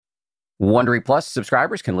Wondery Plus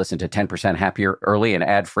subscribers can listen to 10% Happier early and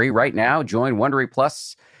ad-free right now. Join Wondery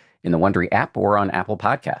Plus in the Wondery app or on Apple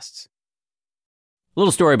Podcasts. A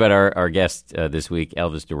little story about our guest this week,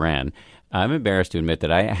 Elvis Duran. I'm embarrassed to admit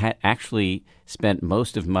that I had actually spent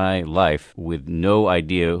most of my life with no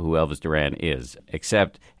idea who Elvis Duran is,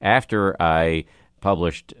 except after I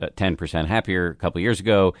published 10% Happier a couple years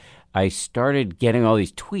ago, I started getting all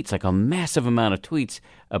these tweets, like a massive amount of tweets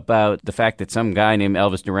about the fact that some guy named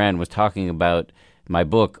Elvis Duran was talking about my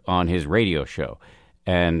book on his radio show.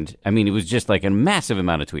 And, I mean, it was just like a massive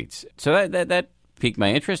amount of tweets. So that piqued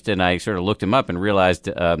my interest, and I sort of looked him up and realized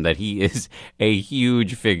that he is a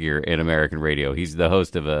huge figure in American radio. He's the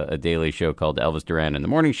host of a daily show called Elvis Duran in the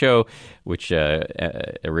Morning Show, which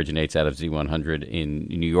originates out of Z100 in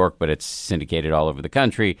New York, but it's syndicated all over the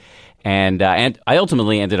country. And I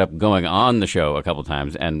ultimately ended up going on the show a couple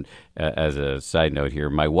times. And as a side note here,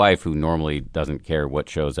 my wife, who normally doesn't care what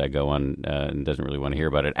shows I go on and doesn't really want to hear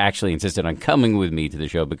about it, actually insisted on coming with me to the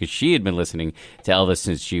show because she had been listening to Elvis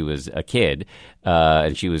since she was a kid.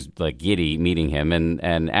 And she was like giddy meeting him.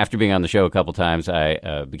 And after being on the show a couple times,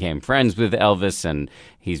 I became friends with Elvis, and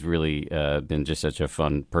he's really been just such a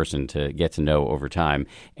fun person to get to know over time.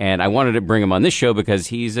 And I wanted to bring him on this show because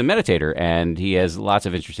he's a meditator, and he has lots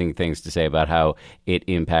of interesting things to say about how it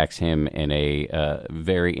impacts him in a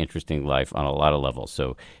very interesting life on a lot of levels.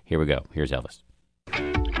 So here we go. Here's Elvis.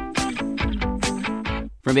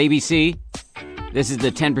 From ABC, this is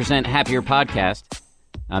the 10% Happier podcast.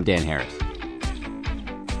 I'm Dan Harris.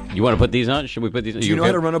 You want to put these on? Should we put these on? Do you know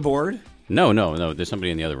how to run a board? No. There's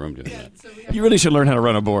somebody in the other room doing that. You really should learn how to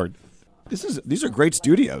run a board. These are great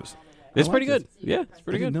studios. It's pretty good. Yeah, it's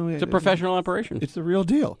pretty good. It's a professional operation. It's the real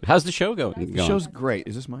deal. How's the show going? The show's great.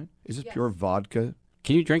 Is this mine? Is this pure vodka?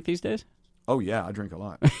 Can you drink these days? Oh, yeah. I drink a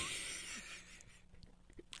lot.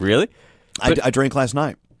 Really? I drank last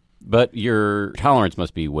night. But your tolerance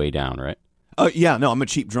must be way down, right? Yeah. No, I'm a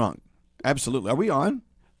cheap drunk. Absolutely. Are we on?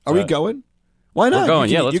 Are we going? Why not? We're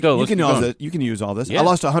going. Let's go. You can use all this. Yeah. I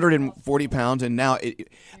lost 140 pounds, and now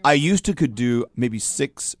I used to could do maybe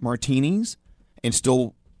 6 martinis and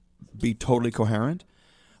still be totally coherent.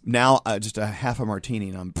 Now, just a half a martini,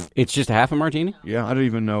 and I'm... It's just a half a martini? Yeah, I don't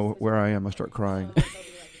even know where I am. I start crying.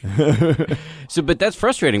 But that's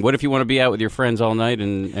frustrating. What if you want to be out with your friends all night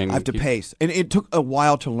and I have to pace. And it took a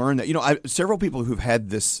while to learn that. You know, several people who've had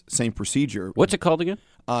this same procedure. What's it called again?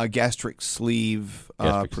 Gastric sleeve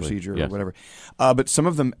procedure yes. or whatever. But some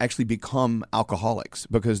of them actually become alcoholics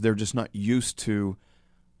because they're just not used to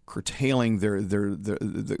curtailing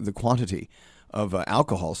the quantity of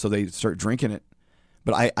alcohol, so they start drinking it.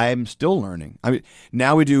 But I'm still learning. I mean,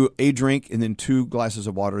 now we do a drink and then 2 glasses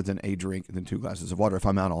of water, then a drink and then 2 glasses of water. If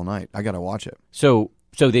I'm out all night, I got to watch it. So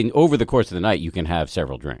then over the course of the night, you can have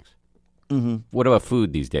several drinks. Mm-hmm. What about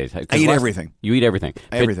food these days? I eat everything. You eat everything.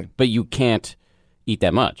 Everything. But you can't eat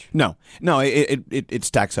that much. No, it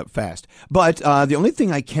stacks up fast. But the only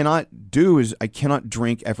thing I cannot do is I cannot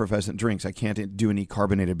drink effervescent drinks. I can't do any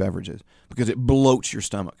carbonated beverages because it bloats your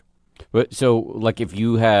stomach. But so, like, if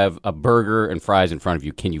you have a burger and fries in front of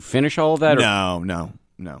you, can you finish all of that?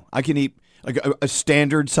 No. I can eat like a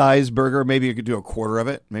standard size burger. Maybe I could do a quarter of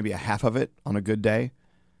it, maybe a half of it on a good day.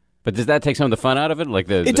 But does that take some of the fun out of it?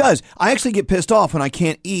 It does. I actually get pissed off when I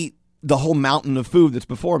can't eat the whole mountain of food that's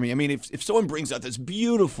before me. I mean, if someone brings out this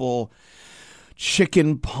beautiful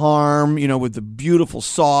chicken parm, with the beautiful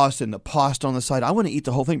sauce and the pasta on the side, I want to eat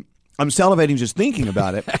the whole thing. I'm salivating just thinking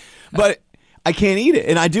about it, but I can't eat it,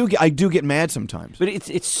 and I do get mad sometimes. But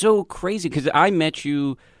it's so crazy because I met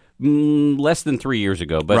you less than 3 years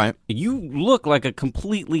ago, but right. You look like a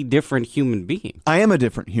completely different human being. I am a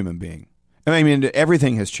different human being. I mean,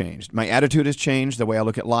 everything has changed. My attitude has changed. The way I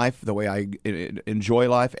look at life, the way I enjoy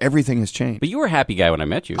life, everything has changed. But you were a happy guy when I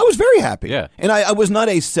met you. I was very happy. Yeah, and I was not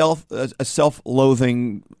a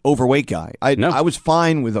self-loathing overweight guy. I was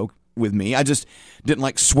fine with me. I just didn't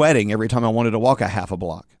like sweating every time I wanted to walk a half a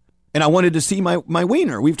block. And I wanted to see my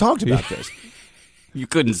wiener. We've talked about this. You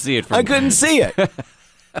couldn't see it. I couldn't see it.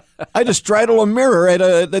 I had to straddle a mirror at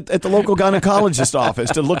the local gynecologist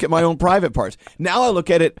office to look at my own private parts. Now I look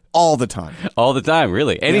at it all the time. All the time,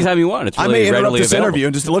 really. Anytime you want. It's really I may interrupt this available. interview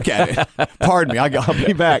and just look at it. Pardon me. I'll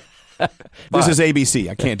be back. This is ABC.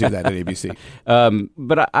 I can't do that at ABC.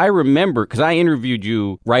 But I remember, because I interviewed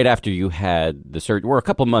you right after you had the surgery, or a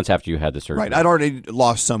couple of months after you had the surgery. Right. I'd already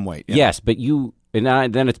lost some weight. Yeah. Yes, but you And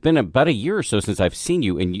then it's been about a year or so since I've seen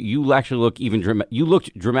you, and you actually look you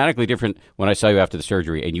looked dramatically different when I saw you after the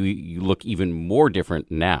surgery, and you look even more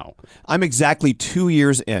different now. I'm exactly 2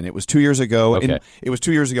 years in. It was 2 years ago. Okay. And it was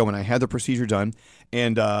 2 years ago when I had the procedure done,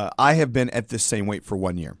 and I have been at this same weight for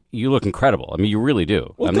 1 year. You look incredible. I mean, you really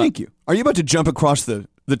do. Well, thank you. Are you about to jump across the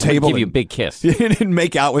table give you a big kiss and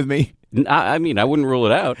make out with me? I mean, I wouldn't rule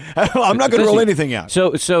it out. I'm not going to rule anything out.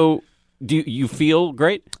 So do you feel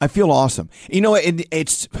great? I feel awesome. You know,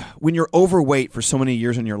 it's when you're overweight for so many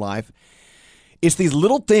years in your life, it's these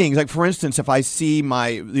little things. Like, for instance, if I see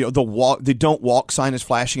the don't walk sign is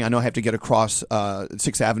flashing, I know I have to get across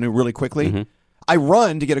 6th Avenue really quickly. Mm-hmm. I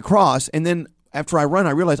run to get across, and then after I run,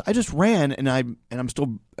 I realize I just ran, and I'm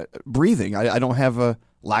still breathing. I don't have a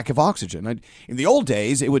lack of oxygen. In the old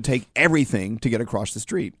days, it would take everything to get across the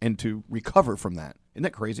street and to recover from that. Isn't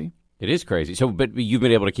that crazy? It is crazy. So, but you've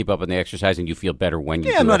been able to keep up on the exercise, and you feel better when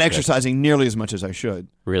you do I'm not exercise. exercising nearly as much as I should.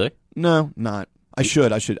 Really? No, not. I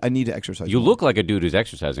should. I need to exercise. You more. look like a dude who's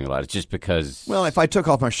exercising a lot. It's just because... Well, if I took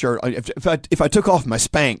off my shirt, if I took off my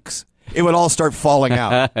Spanx, it would all start falling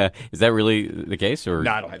out. Is that really the case? Or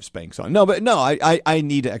No, I don't have Spanx on. No, but no, I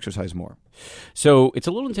need to exercise more. So it's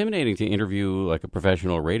a little intimidating to interview like a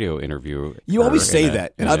professional radio interviewer. You always say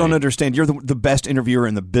that, and I don't understand. You're the best interviewer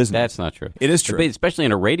in the business. That's not true. It is true. But especially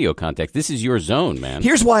in a radio context. This is your zone, man.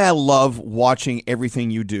 Here's why I love watching everything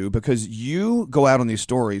you do, because you go out on these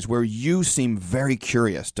stories where you seem very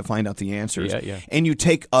curious to find out the answers, Yeah. and you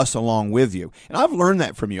take us along with you. And I've learned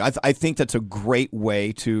that from you. I think that's a great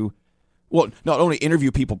way to, well, not only interview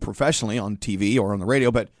people professionally on TV or on the radio,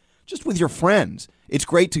 but just with your friends. It's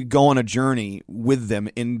great to go on a journey with them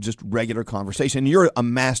in just regular conversation. You're a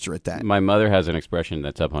master at that. My mother has an expression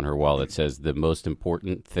that's up on her wall that says the most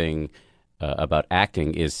important thing about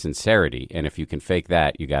acting is sincerity, and if you can fake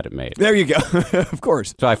that, you got it made. There you go. Of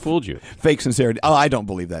course. So I fooled you. Fake sincerity. Oh, I don't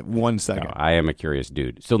believe that. 1 second. No, I am a curious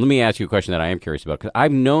dude. So let me ask you a question that I am curious about, because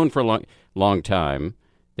I've known for a long time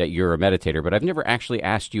that you're a meditator, but I've never actually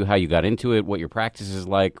asked you how you got into it, what your practice is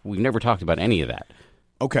like. We've never talked about any of that.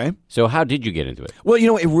 Okay. So how did you get into it? Well,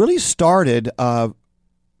 it really started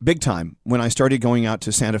big time when I started going out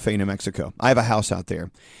to Santa Fe, New Mexico. I have a house out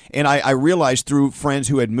there. And I realized through friends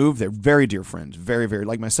who had moved there, very dear friends, very, very,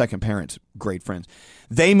 like my second parents, great friends.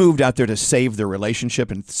 They moved out there to save their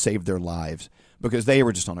relationship and save their lives, because they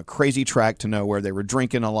were just on a crazy track to nowhere. They were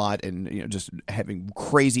drinking a lot and just having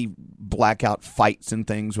crazy blackout fights and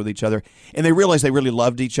things with each other. And they realized they really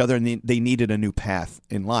loved each other, and they needed a new path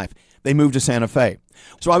in life. They moved to Santa Fe.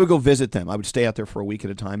 So I would go visit them. I would stay out there for a week at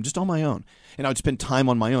a time, just on my own. And I would spend time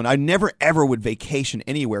on my own. I never, ever would vacation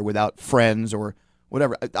anywhere without friends or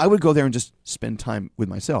whatever. I would go there and just spend time with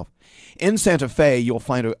myself. In Santa Fe, you'll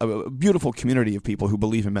find a beautiful community of people who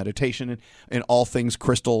believe in meditation and all things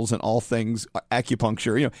crystals and all things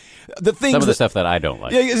acupuncture. The things Some of the stuff that I don't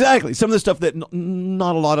like. Yeah, exactly. Some of the stuff that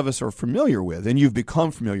not a lot of us are familiar with, and you've become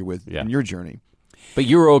familiar with in your journey. But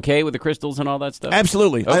you were okay with the crystals and all that stuff?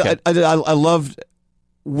 Absolutely. Okay. I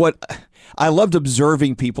loved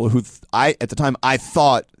observing people who at the time I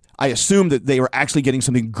assumed that they were actually getting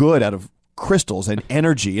something good out of crystals and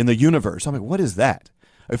energy in the universe. I'm like, what is that?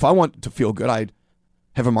 If I want to feel good, I'd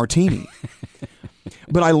have a martini.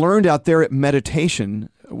 But I learned out there at meditation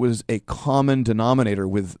was a common denominator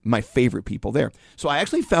with my favorite people there. So I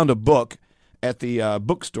actually found a book at the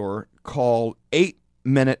bookstore called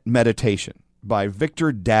 8-Minute Meditation by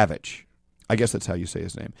Victor Davidge. I guess that's how you say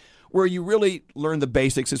his name. Where you really learn the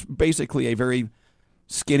basics. It's basically a very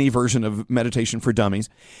skinny version of meditation for dummies.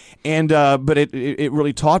 And but it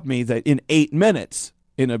really taught me that in 8 minutes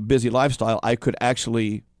in a busy lifestyle, I could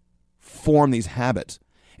actually form these habits.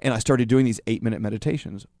 And I started doing these 8-minute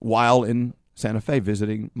meditations while in Santa Fe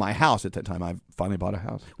visiting my house at that time. I finally bought a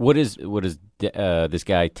house. What does this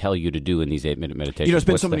guy tell you to do in these 8-minute meditations? It's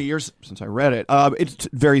been so many years since I read it. It's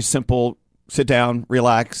very simple. Sit down,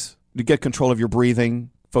 relax, get control of your breathing,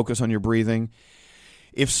 focus on your breathing.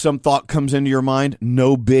 If some thought comes into your mind,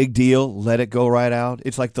 no big deal. Let it go right out.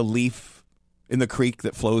 It's like the leaf in the creek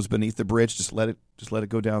that flows beneath the bridge. Just let it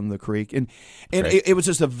go down the creek. And it was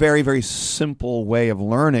just a very, very simple way of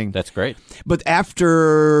learning. That's great. But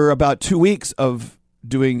after about 2 weeks of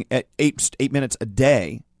doing 8 minutes a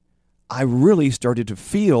day, I really started to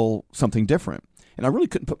feel something different. And I really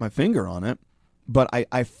couldn't put my finger on it, but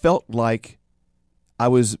I felt like I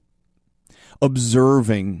was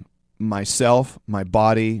observing myself, my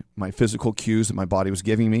body, my physical cues that my body was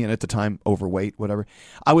giving me, and at the time, overweight, whatever.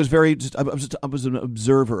 I was I was an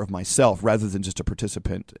observer of myself rather than just a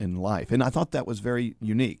participant in life, and I thought that was very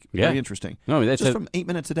unique, very interesting. No, that's just from 8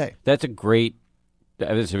 minutes a day. That's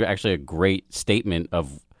actually a great statement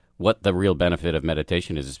of what the real benefit of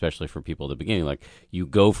meditation is, especially for people at the beginning. Like, you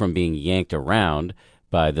go from being yanked around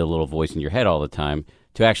by the little voice in your head all the time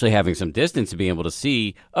to actually having some distance and being able to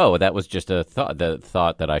see, oh, that was just a thought, the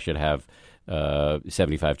thought that I should have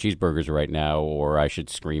 75 cheeseburgers right now, or I should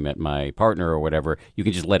scream at my partner or whatever. You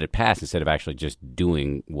can just let it pass instead of actually just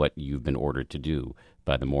doing what you've been ordered to do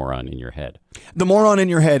by the moron in your head. The moron in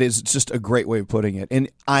your head is just a great way of putting it. And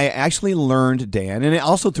I actually learned, Dan, and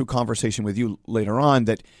also through conversation with you later on,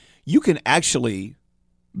 that you can actually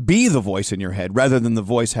be the voice in your head rather than the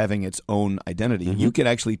voice having its own identity. Mm-hmm. You can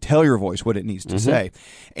actually tell your voice what it needs to say,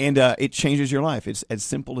 and it changes your life. It's as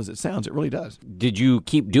simple as it sounds. It really does. Did you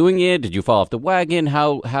keep doing it? Did you fall off the wagon?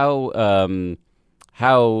 How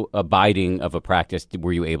abiding of a practice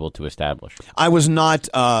were you able to establish? I was not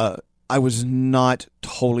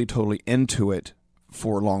totally into it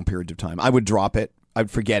for long periods of time. I would drop it. I'd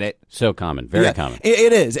forget it. So common, very common.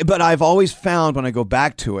 It is, but I've always found when I go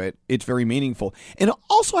back to it, it's very meaningful. And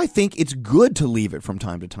also, I think it's good to leave it from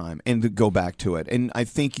time to time and to go back to it. And I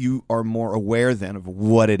think you are more aware then of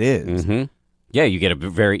what it is. Mm-hmm. Yeah, you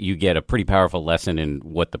get a pretty powerful lesson in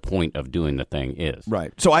what the point of doing the thing is.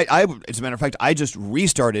 Right. So I as a matter of fact, I just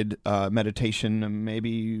restarted meditation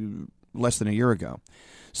maybe less than a year ago.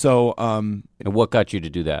 So, and what got you to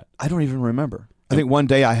do that? I don't even remember. I think one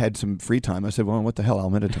day I had some free time. I said, well, what the hell, I'll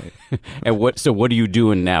meditate. And what are you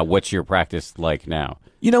doing now? What's your practice like now?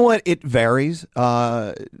 You know what? It varies.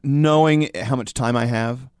 Knowing how much time I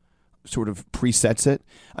have sort of presets it.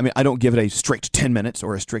 I mean, I don't give it a strict 10 minutes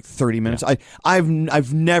or a strict 30 minutes. Yeah.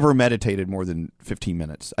 I've never meditated more than 15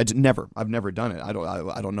 minutes. I've never done it. I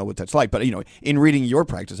don't know what that's like. But in reading your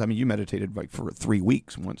practice, I mean, you meditated like for 3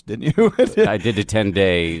 weeks once, didn't you? I did a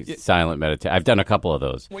 10-day silent meditation. I've done a couple of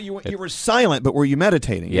those. Well, you were silent, but were you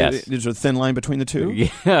meditating? Yes. There's a thin line between the two.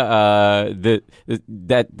 Yeah.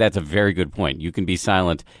 That's a very good point. You can be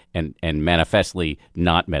silent and manifestly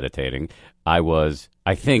not meditating. I was,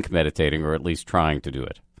 I think, meditating, or at least trying to do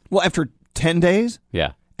it. Well, after 10 days?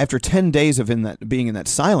 Yeah. After 10 days of being in that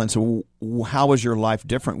silence, how was your life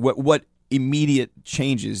different? What immediate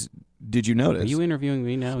changes did you notice? Are you interviewing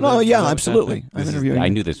me now? No, yeah, absolutely. I'm interviewing you. I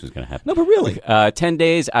knew this was going to happen. No, but really. 10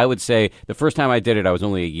 days, I would say, the first time I did it, I was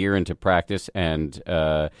only a year into practice, and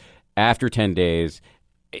after 10 days,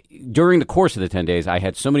 during the course of the 10 days, I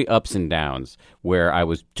had so many ups and downs where I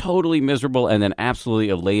was totally miserable and then absolutely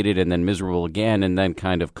elated and then miserable again and then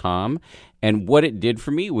kind of calm. And what it did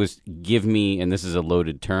for me was give me, and this is a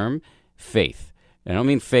loaded term, faith. And I don't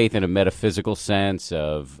mean faith in a metaphysical sense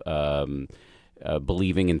of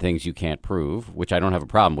believing in things you can't prove, which I don't have a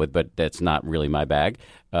problem with, but that's not really my bag.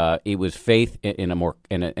 It was faith in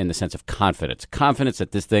the sense of confidence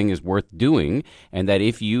that this thing is worth doing, and that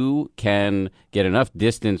if you can get enough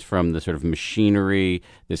distance from the sort of machinery,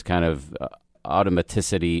 this kind of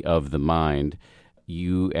automaticity of the mind,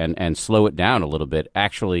 and slow it down a little bit,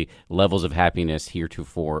 actually levels of happiness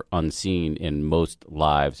heretofore unseen in most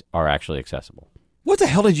lives are actually accessible. What the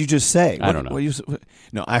hell did you just say? I don't know.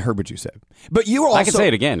 No, I heard what you said. But you were also... I can say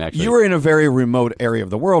it again, actually. You were in a very remote area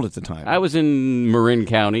of the world at the time. I was in Marin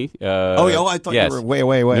County. I thought you were way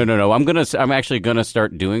away. No. I'm actually gonna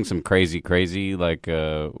start doing some crazy, like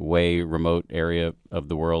way remote area of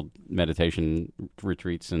the world meditation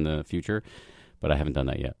retreats in the future, but I haven't done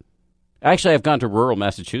that yet. Actually, I've gone to rural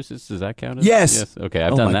Massachusetts. Does that count? Yes. Okay,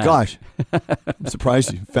 I've done that. Oh, my gosh. I'm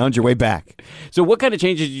surprised you found your way back. So what kind of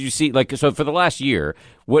changes did you see? Like, so for the last year,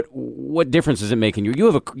 what difference does it make in you? You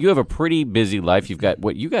have a pretty busy life. You've got,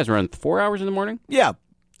 you guys are on 4 hours in the morning? Yeah.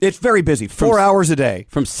 It's very busy. 4 hours a day.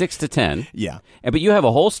 From 6 to 10. Yeah. But you have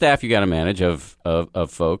a whole staff you got to manage of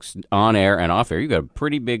folks on air and off air. You've got a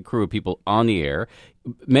pretty big crew of people on the air,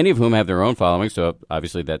 many of whom have their own following, so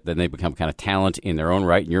obviously then they become kind of talent in their own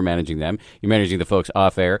right, and you're managing them. You're managing the folks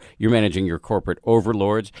off air. You're managing your corporate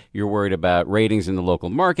overlords. You're worried about ratings in the local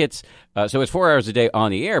markets. So it's 4 hours a day on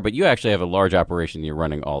the air, but you actually have a large operation you're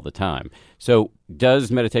running all the time. So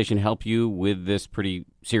does meditation help you with this pretty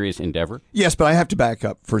serious endeavor? Yes, but I have to back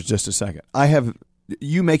up for just a second.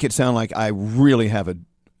 You make it sound like I really have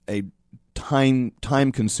a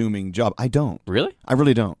time-consuming job. I don't. Really? I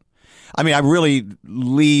really don't. I mean, I really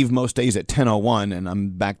leave most days at 10:01, and I'm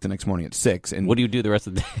back the next morning at 6. And what do you do the rest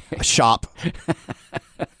of the day? Shop,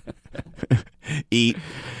 eat.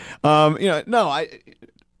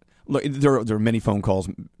 Look. There are many phone calls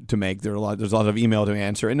to make. There's a lot of email to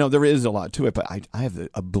answer, and no, there is a lot to it. But I have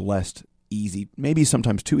a blessed, easy, maybe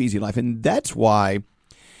sometimes too easy life, and that's why,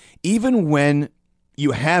 even when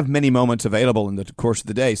you have many moments available in the course of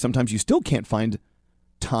the day, sometimes you still can't find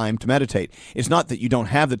time to meditate. It's not that you don't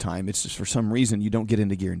have the time. It's just for some reason you don't get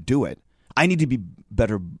into gear and do it. I need to be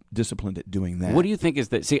better disciplined at doing that. What do you think is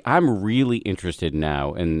that? See, I'm really interested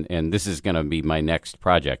now, and this is going to be my next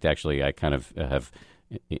project. Actually, I kind of have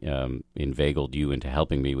inveigled you into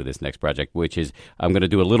helping me with this next project, which is I'm going to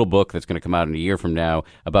do a little book that's going to come out in a year from now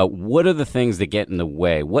about what are the things that get in the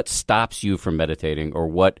way, what stops you from meditating, or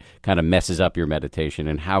what kind of messes up your meditation,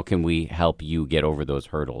 and how can we help you get over those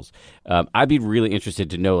hurdles. I'd be really interested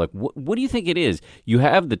to know, like, what do you think it is? You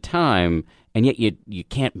have the time, and yet you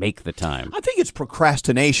can't make the time. I think it's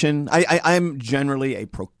procrastination. I'm generally a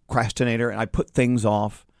procrastinator, and I put things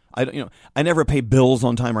off. I never pay bills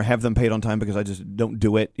on time or have them paid on time because I just don't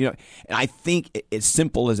do it. And I think as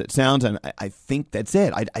simple as it sounds, and I think that's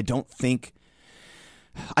it. I don't think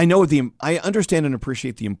I I understand and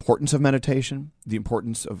appreciate the importance of meditation, the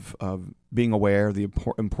importance of being aware, the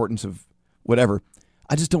importance of whatever.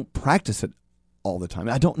 I just don't practice it all the time.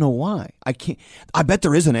 I don't know why. I can't. I bet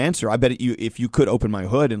there is an answer. I bet if you could open my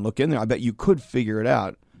hood and look in there, I bet you could figure it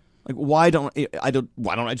out. Like, why don't I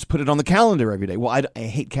just put it on the calendar every day? Well, I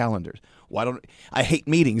hate calendars. I hate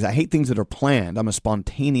meetings. I hate things that are planned. I'm a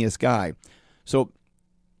spontaneous guy. So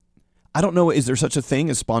I don't know, is there such a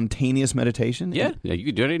thing as spontaneous meditation? Yeah, you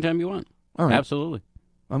can do it anytime you want. All right. Absolutely.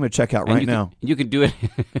 I'm going to check out right now. You could do it.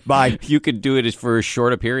 Bye. You could do it as for as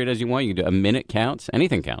short a period as you want. You can do a minute counts.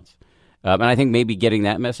 Anything counts. And I think maybe getting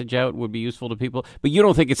that message out would be useful to people. But you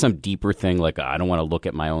don't think it's some deeper thing like, I don't want to look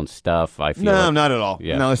at my own stuff. I feel No, not at all.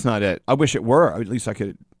 Yeah. No, that's not it. I wish it were. At least I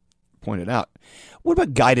could point it out. What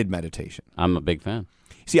about guided meditation? I'm a big fan.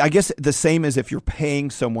 See, I guess the same as if you're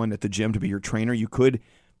paying someone at the gym to be your trainer, you could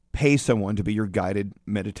pay someone to be your guided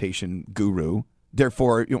meditation guru.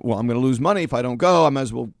 Therefore, I'm going to lose money if I don't go.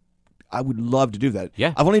 I would love to do that.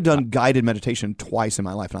 Yeah. I've only done guided meditation twice in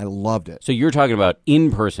my life, and I loved it. So you're talking about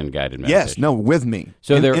in-person guided meditation? Yes, no, with me.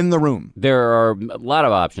 So in the room. There are a lot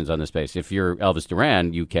of options on this space. If you're Elvis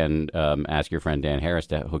Duran, you can ask your friend Dan Harris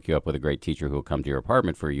to hook you up with a great teacher who will come to your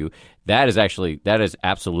apartment for you. That is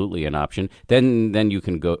absolutely an option. Then you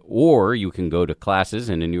can go to classes.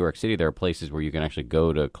 And in New York City, there are places where you can actually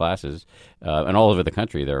go to classes. And all over the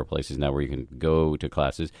country, there are places now where you can go to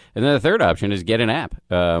classes. And then the third option is get an app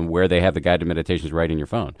where they have the guided meditations right in your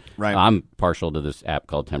phone. Right. I'm partial to this app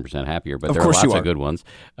called 10% Happier, but of there are course lots of good ones.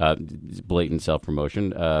 Blatant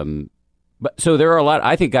self-promotion. But so there are a lot.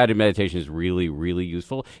 I think guided meditation is really, really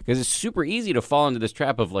useful because it's super easy to fall into this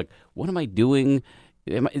trap of like, what am I doing?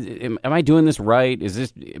 Am I doing this right?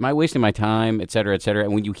 Am I wasting my time, et cetera, et cetera?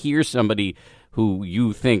 And when you hear somebody who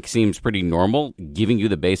you think seems pretty normal giving you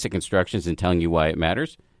the basic instructions and telling you why it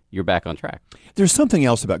matters, you're back on track. There's something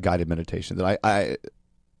else about guided meditation that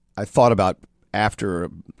I thought about after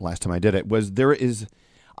last time I did it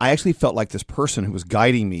I actually felt like this person who was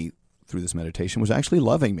guiding me through this meditation was actually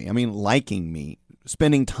loving me. I mean, liking me,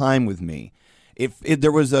 spending time with me. If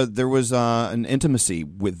there was an intimacy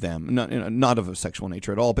with them, not of a sexual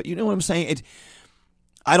nature at all, but you know what I'm saying?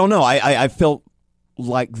 I don't know. I felt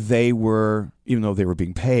like they were, even though they were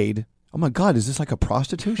being paid. Oh my God, is this like a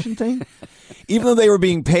prostitution thing? Even though they were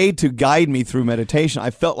being paid to guide me through meditation, I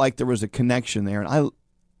felt like there was a connection there, and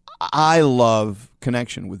I love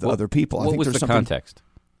connection with other people. What was the context?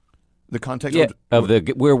 The context of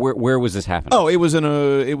the where was this happening? Oh, it was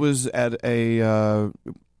at a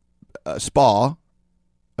spa,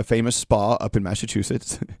 a famous spa up in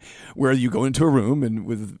Massachusetts, where you go into a room and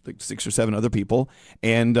with like 6 or 7 other people,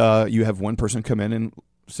 and you have one person come in and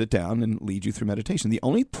sit down and lead you through meditation. The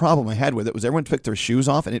only problem I had with it was everyone took their shoes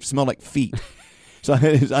off and it smelled like feet. So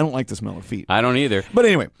I don't like the smell of feet. I don't either. But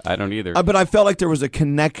anyway. I don't either. But I felt like there was a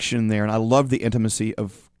connection there, and I loved the intimacy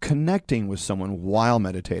of connecting with someone while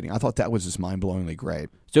meditating. I thought that was just mind-blowingly great.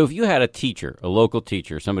 So if you had a teacher, a local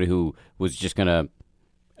teacher, somebody who was just going to,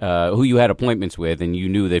 who you had appointments with, and you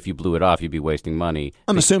knew that if you blew it off, you'd be wasting money.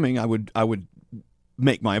 I'm assuming I would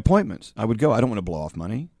make my appointments. I would go. I don't want to blow off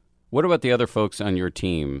money. What about the other folks on your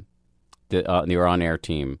team, your on-air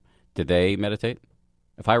team? Did they meditate?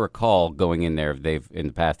 If I recall going in there, in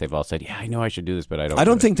the past they've all said, "Yeah, I know I should do this, but I don't." I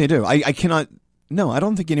don't think they do. I cannot. No, I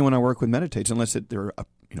don't think anyone I work with meditates unless they're a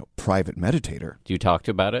private meditator. Do you talk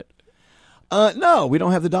to about it? No, we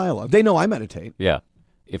don't have the dialogue. They know I meditate. Yeah.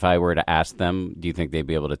 If I were to ask them, do you think they'd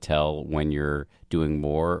be able to tell when you're doing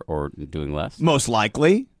more or doing less? Most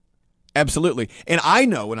likely. Absolutely. And I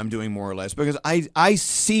know when I'm doing more or less because I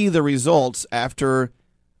see the results after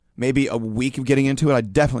maybe a week of getting into it. I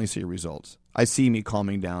definitely see results. I see me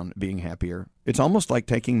calming down, being happier. It's almost like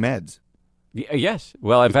taking meds. Yes.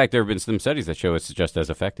 Well, in fact, there have been some studies that show it's just as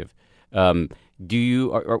effective. Do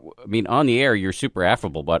you? I mean, on the air, you're super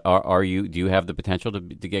affable, but do you have the potential to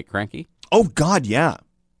get cranky? Oh God, yeah.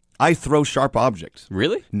 I throw sharp objects.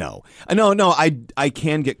 Really? No. I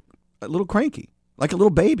can get. a little cranky, like a little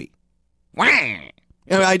baby.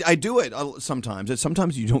 I do it sometimes.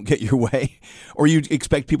 Sometimes you don't get your way, or you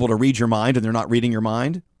expect people to read your mind, and they're not reading your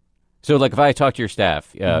mind. So, like, if I talk to your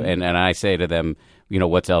staff and I say to them,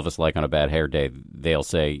 what's Elvis like on a bad hair day? They'll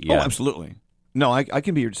say, yeah. Oh, absolutely. No, I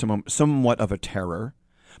can be somewhat of a terror,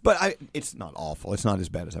 but it's not awful. It's not as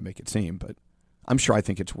bad as I make it seem, but I'm sure I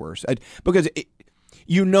think it's worse. Because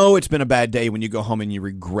it's been a bad day when you go home and you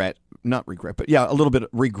regret a little bit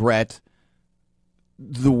regret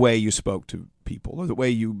the way you spoke to people or the way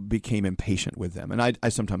you became impatient with them. And I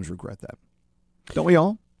sometimes regret that. Don't we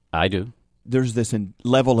all? I do. There's this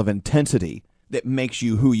level of intensity that makes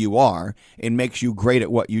you who you are and makes you great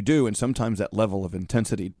at what you do. And sometimes that level of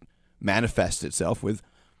intensity manifests itself with,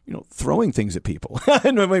 throwing things at people.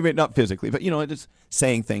 Maybe not physically, but, just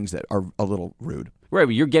saying things that are a little rude. Right,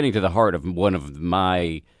 but you're getting to the heart of one of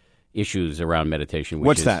my issues around meditation.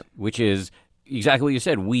 What's that? Which is exactly what you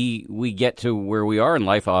said. We get to where we are in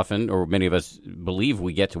life often, or many of us believe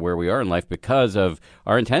we get to where we are in life because of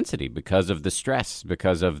our intensity, because of the stress,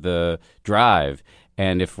 because of the drive.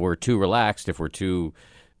 And if we're too relaxed, if we're too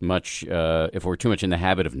much in the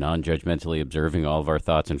habit of non-judgmentally observing all of our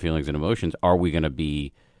thoughts and feelings and emotions, are we going to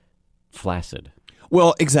be flaccid?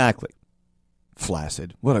 Well, exactly.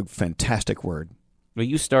 Flaccid. What a fantastic word. Well,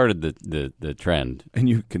 you started the trend. And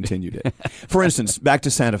you continued it. For instance, back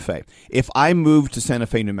to Santa Fe. If I moved to Santa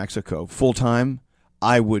Fe, New Mexico, full-time,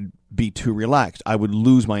 I would be too relaxed. I would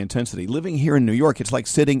lose my intensity. Living here in New York, it's like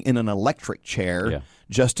sitting in an electric chair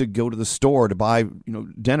just to go to the store to buy,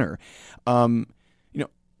 dinner.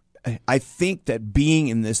 I think that being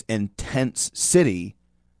in this intense city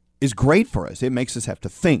is great for us. It makes us have to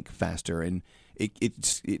think faster, and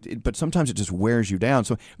but sometimes it just wears you down.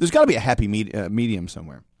 So there's got to be a happy medium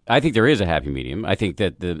somewhere. I think there is a happy medium. I think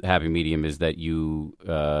that the happy medium is that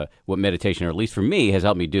what meditation, or at least for me, has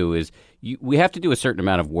helped me do is we have to do a certain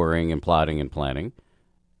amount of worrying and plotting and planning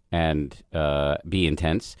and be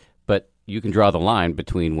intense, but you can draw the line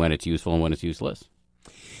between when it's useful and when it's useless.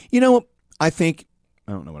 I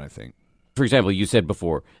don't know what I think. For example, you said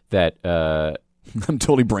before that... I'm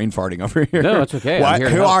totally brain farting over here. No, it's okay.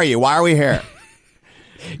 Who are you? Why are we here?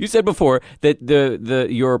 You said before that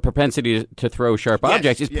your propensity to throw sharp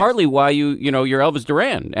objects is partly why you're Elvis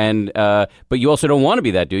Duran, and but you also don't want to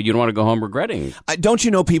be that dude. You don't want to go home regretting. Don't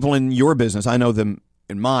you know people in your business? I know them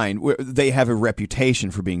in mine. They have a reputation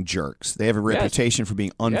for being jerks. They have a reputation for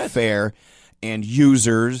being unfair and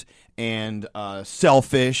users and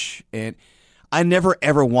selfish, and I never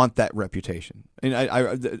ever want that reputation.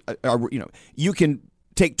 And you can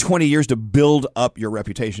take 20 years to build up your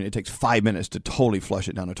reputation. It takes 5 minutes to totally flush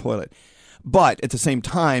it down a toilet. But at the same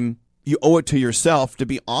time, you owe it to yourself to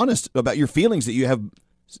be honest about your feelings that you have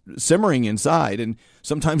simmering inside, and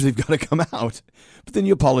sometimes they've got to come out. But then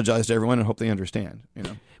you apologize to everyone and hope they understand.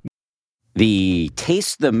 The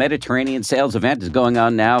Taste the Mediterranean sales event is going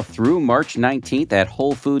on now through March 19th at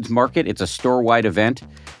Whole Foods Market. It's a store-wide event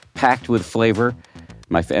packed with flavor.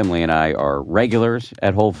 My family and I are regulars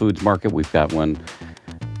at Whole Foods Market. We've got one,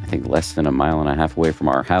 I think, less than a mile and a half away from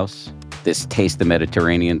our house. This Taste the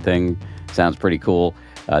Mediterranean thing sounds pretty cool.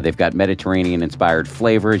 They've got Mediterranean-inspired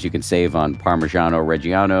flavors. You can save on Parmigiano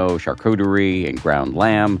Reggiano, charcuterie, and ground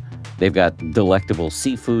lamb. They've got delectable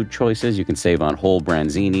seafood choices. You can save on whole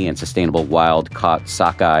branzini and sustainable wild-caught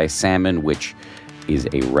sockeye salmon, which is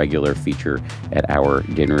a regular feature at our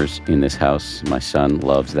dinners in this house. My son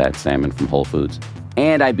loves that salmon from Whole Foods.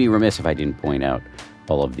 And I'd be remiss if I didn't point out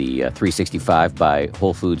all of the 365 by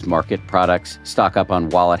Whole Foods Market products. Stock up on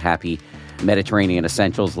wallet-happy Mediterranean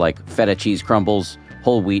essentials like feta cheese crumbles,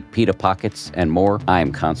 whole wheat pita pockets, and more. I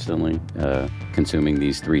am constantly consuming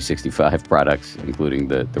these 365 products, including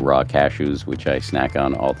the raw cashews, which I snack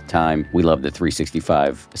on all the time. We love the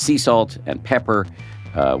 365 sea salt and pepper.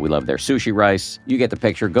 We love their sushi rice. You get the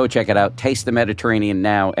picture. Go check it out. Taste the Mediterranean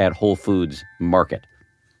now at Whole Foods Market.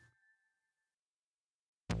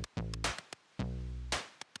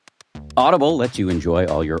 Audible lets you enjoy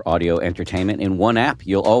all your audio entertainment in one app.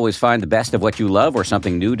 You'll always find the best of what you love or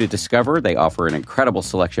something new to discover. They offer an incredible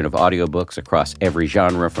selection of audiobooks across every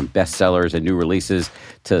genre, from bestsellers and new releases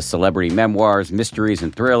to celebrity memoirs, mysteries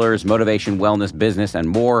and thrillers, motivation, wellness, business, and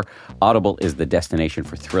more. Audible is the destination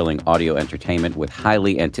for thrilling audio entertainment with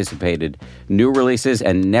highly anticipated new releases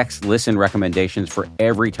and next listen recommendations for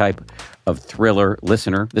every type of thriller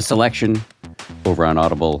listener. The selection over on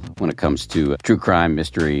Audible when it comes to true crime,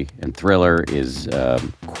 mystery, and thriller is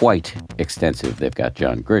quite extensive. They've got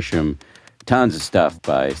John Grisham, tons of stuff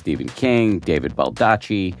by Stephen King, David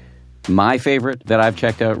Baldacci, My favorite that I've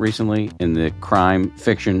checked out recently in the crime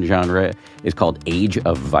fiction genre is called Age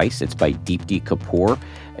of Vice. It's by Deepti Kapoor.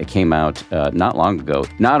 It came out not long ago.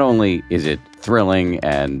 Not only is it thrilling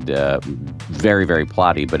and very, very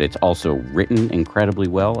plotty, but it's also written incredibly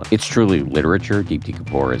well. It's truly literature. Deepti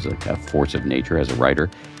Kapoor is a force of nature as a writer.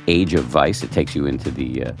 Age of Vice, it takes you into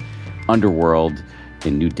the underworld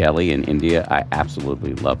in New Delhi in India. I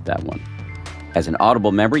absolutely loved that one. As an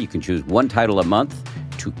Audible member, you can choose one title a month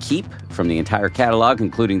to keep from the entire catalog,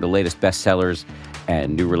 including the latest bestsellers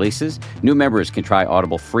and new releases. New members can try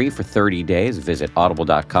Audible free for 30 days. Visit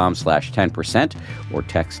audible.com/10% or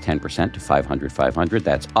text 10% to 500-500.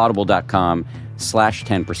 That's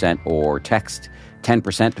audible.com/10% or text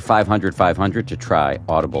 10% to 500-500 to try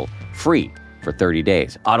Audible free for 30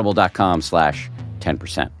 days.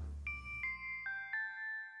 Audible.com/10%.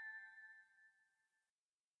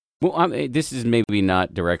 Well, this is maybe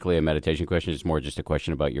not directly a meditation question. It's more just a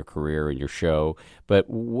question about your career and your show. But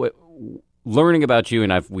learning about you,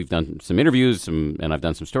 and we've done some interviews, and I've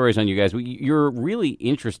done some stories on you guys. You're a really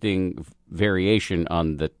interesting variation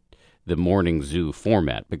on the Morning Zoo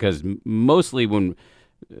format, because mostly when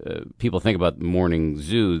people think about Morning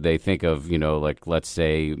Zoo, they think of, like, let's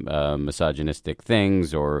say misogynistic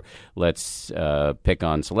things, or let's pick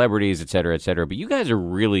on celebrities, et cetera, et cetera. But you guys are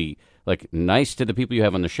really nice to the people you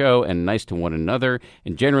have on the show and nice to one another,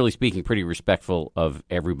 and generally speaking, pretty respectful of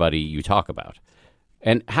everybody you talk about.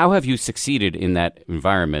 And how have you succeeded in that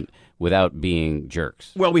environment without being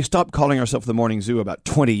jerks? Well, we stopped calling ourselves the Morning Zoo about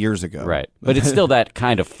 20 years ago. Right. But it's still that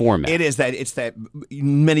kind of format. It is that. It's that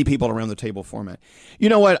many people around the table format. You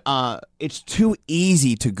know what? It's too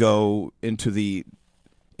easy to go into the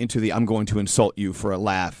I'm going to insult you for a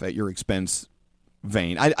laugh at your expense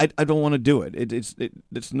vein. I don't want to do it.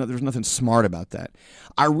 There's nothing smart about that.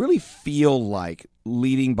 I really feel like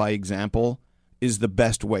leading by example is the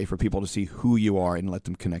best way for people to see who you are and let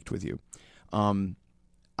them connect with you.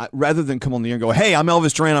 Rather than come on the air and go, hey, I'm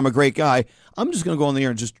Elvis Duran, I'm a great guy, I'm just going to go on the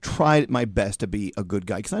air and just try my best to be a good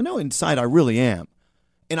guy, because I know inside I really am.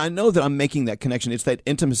 And I know that I'm making that connection. It's that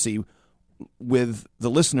intimacy with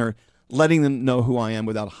the listener, letting them know who I am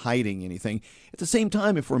without hiding anything. At the same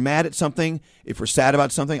time, if we're mad at something, if we're sad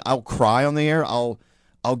about something, I'll cry on the air. I'll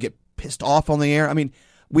get pissed off on the air. I mean,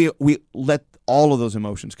 we let all of those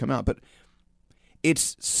emotions come out. But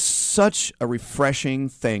it's such a refreshing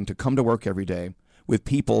thing to come to work every day with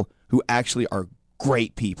people who actually are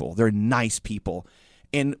great people. They're nice people.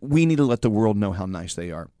 And we need to let the world know how nice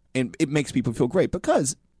they are. And it makes people feel great,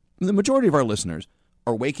 because the majority of our listeners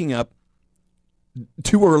are waking up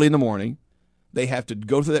too early in the morning. They have to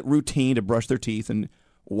go through that routine to brush their teeth and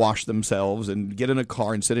wash themselves and get in a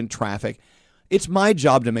car and sit in traffic. It's my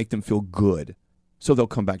job to make them feel good so they'll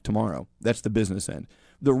come back tomorrow. That's the business end.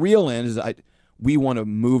 The real end is we want to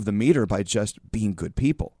move the meter by just being good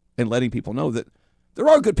people and letting people know that there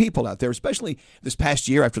are good people out there, especially this past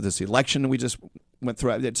year after this election we just went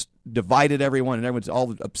through. It's divided everyone, and everyone's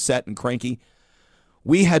all upset and cranky.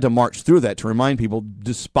 We had to march through that to remind people,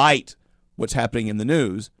 despite what's happening in the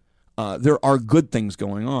news, there are good things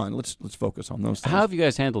going on. Let's focus on those things. How have you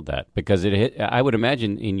guys handled that? Because I would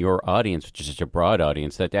imagine in your audience, which is such a broad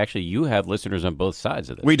audience, that actually you have listeners on both sides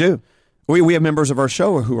of this. We do. We have members of our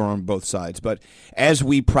show who are on both sides. But as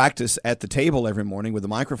we practice at the table every morning with the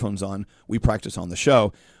microphones on, we practice on the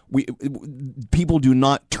show. People do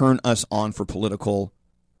not turn us on for political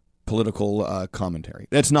commentary.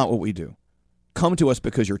 That's not what we do. Come to us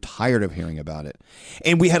because you're tired of hearing about it.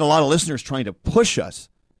 And we had a lot of listeners trying to push us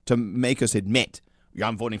to make us admit,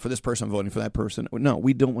 I'm voting for this person, I'm voting for that person. No,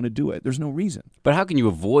 we don't want to do it. There's no reason. But how can you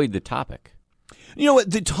avoid the topic? You know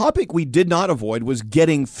what? The topic we did not avoid was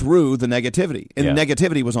getting through the negativity. And the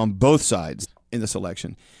negativity was on both sides in this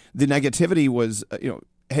election. The negativity was,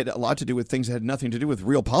 had a lot to do with things that had nothing to do with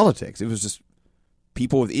real politics. It was just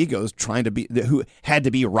people with egos trying to who had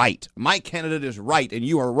to be right. My candidate is right and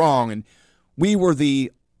you are wrong. And we were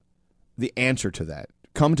the answer to that.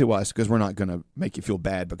 Come to us, because we're not going to make you feel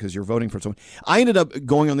bad because you're voting for someone. I ended up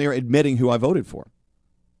going on there admitting who I voted for.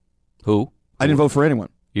 Who? I didn't vote for anyone.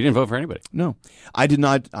 You didn't vote for anybody? No. I didn't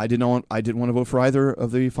want to vote for either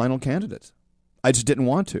of the final candidates. I just didn't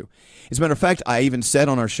want to. As a matter of fact, I even said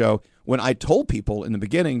on our show, when I told people in the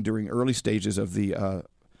beginning, during early stages of the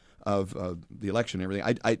election and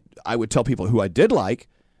everything, I would tell people who I did like,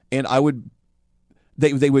 and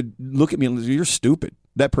they would look at me and say, you're stupid.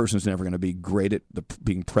 That person's never going to be great at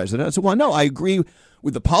being president. I said, well, no, I agree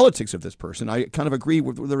with the politics of this person. I kind of agree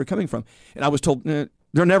with where they were coming from. And I was told, they're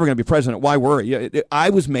never going to be president. Why worry? I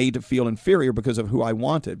was made to feel inferior because of who I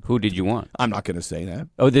wanted. Who did you want? I'm not going to say that.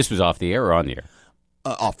 Oh, this was off the air or on the air?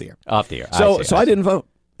 Off the air. Off the air. So I didn't vote.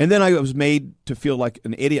 And then I was made to feel like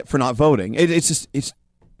an idiot for not voting.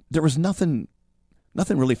 There was nothing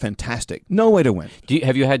really fantastic. No way to win.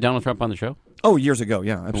 Have you had Donald Trump on the show? Oh, years ago,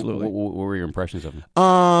 yeah, absolutely. What were your impressions of him?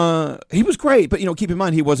 He was great, but keep in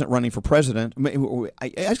mind he wasn't running for president.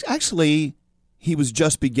 Actually, he was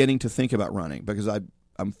just beginning to think about running because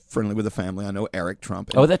I'm friendly with the family. I know Eric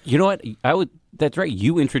Trump. You know what? That's right.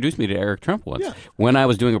 You introduced me to Eric Trump once. Yeah. When I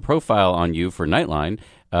was doing a profile on you for Nightline,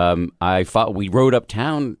 I thought we rode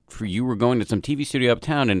uptown. You were going to some TV studio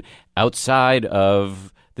uptown, and outside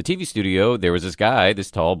of the TV studio, there was this guy,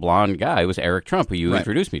 this tall, blonde guy. It was Eric Trump, who you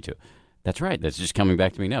introduced me to. That's right. That's just coming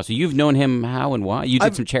back to me now. So you've known him how and why? You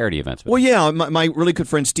did some charity events with him. Yeah. My really good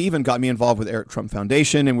friend Steven got me involved with Eric Trump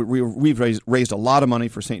Foundation, and we've raised a lot of money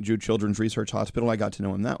for St. Jude Children's Research Hospital. I got to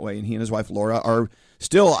know him that way, and he and his wife Laura are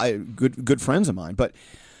still good friends of mine.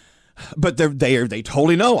 But they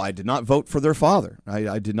totally know I did not vote for their father.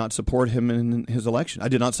 I did not support him in his election. I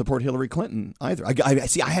did not support Hillary Clinton either.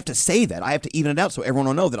 I have to say that. I have to even it out so everyone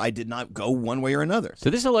will know that I did not go one way or another. So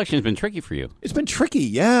this election has been tricky for you. It's been tricky,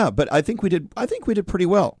 yeah, but I think we did pretty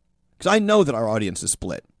well because I know that our audience is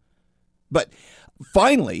split. But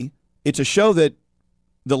finally, it's a show that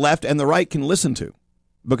the left and the right can listen to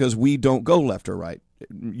because we don't go left or right.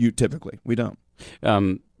 We don't.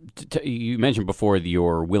 You mentioned before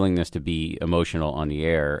your willingness to be emotional on the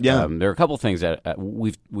air. Yeah. There are a couple things that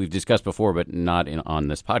we've discussed before, but not on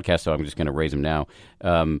this podcast, so I'm just going to raise them now.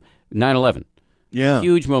 9/11. Yeah.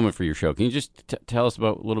 Huge moment for your show. Can you just tell us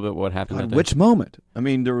about a little bit what happened that day? Which moment? I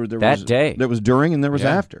mean, there that was day. There was during and there was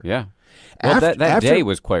after. Yeah. Well, that day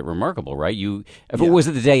was quite remarkable, right? Was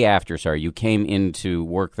it the day after? Sorry, you came into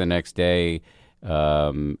work the next day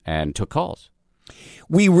and took calls.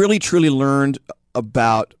 We really truly learned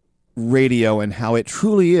about radio and how it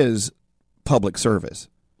truly is public service.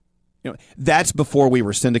 That's before we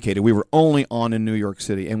were syndicated. We were only on in New York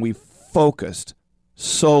City, and we focused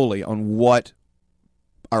solely on what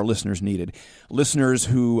our listeners needed. Listeners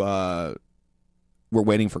who were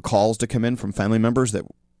waiting for calls to come in from family members that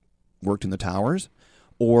worked in the towers,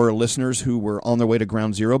 or listeners who were on their way to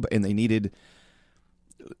Ground Zero and they needed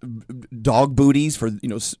dog booties for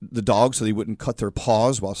the dogs so they wouldn't cut their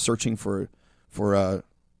paws while searching for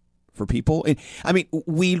people. I mean,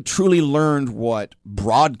 we truly learned what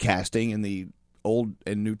broadcasting in the old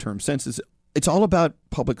and new term sense is. It's all about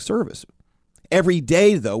public service. Every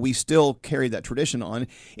day, though, we still carry that tradition on.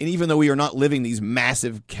 And even though we are not living these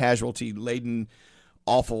massive casualty-laden,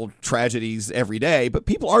 awful tragedies every day, but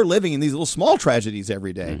people are living in these little small tragedies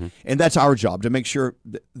every day. Mm-hmm. And that's our job, to make sure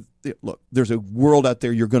look, there's a world out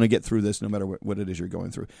there. You're going to get through this no matter what it is you're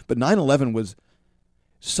going through. But 9/11 was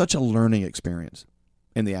such a learning experience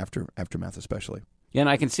in the aftermath especially. Yeah, and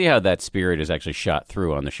I can see how that spirit is actually shot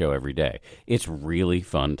through on the show every day. It's really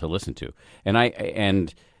fun to listen to.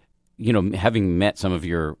 And having met some of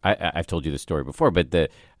your I've told you this story before,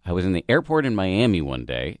 but I was in the airport in Miami one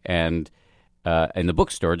day and in the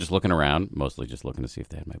bookstore just looking around, mostly just looking to see if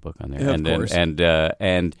they had my book on there. Yeah, of course.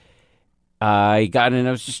 And I got in and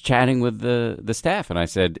I was just chatting with the staff, and I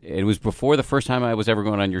said, it was before the first time I was ever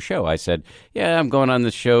going on your show. I said, yeah, I'm going on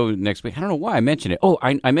this show next week. I don't know why I mentioned it. Oh,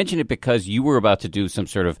 I mentioned it because you were about to do some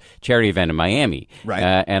sort of charity event in Miami. Right.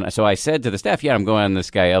 And so I said to the staff, yeah, I'm going on this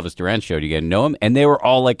guy Elvis Duran show. Do you guys know him? And they were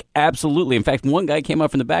all like, absolutely. In fact, one guy came up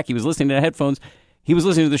from the back. He was listening to the headphones. He was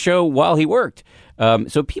listening to the show while he worked.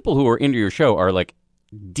 So people who are into your show are like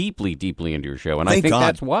deeply, deeply into your show. And I think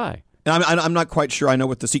that's why. And I'm not quite sure I know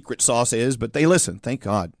what the secret sauce is, but they listen. Thank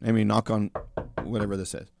God. I mean, knock on whatever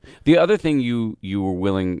this is. The other thing you were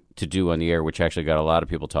willing to do on the air, which actually got a lot of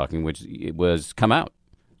people talking, which was come out.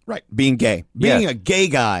 Right. Being gay. Being a gay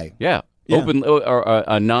guy. Yeah. Open or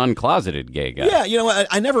a non-closeted gay guy. Yeah. You know what?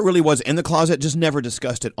 I never really was in the closet, just never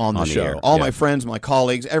discussed it on the show. Air. All my friends, my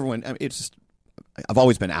colleagues, everyone. I've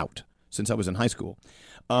always been out since I was in high school.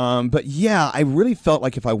 But yeah, I really felt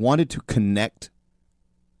like if I wanted to connect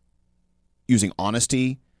using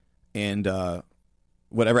honesty and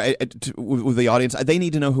whatever with the audience, they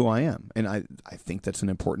need to know who I am. And I think that's an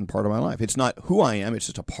important part of my life. It's not who I am, it's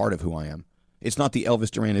just a part of who I am. It's not the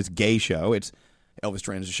Elvis Duran is gay show. It's Elvis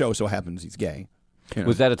Duran is a show, so it happens he's gay.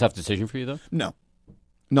 Was that a tough decision for you, though? No,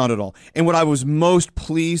 not at all. And what I was most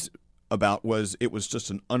pleased about was it was just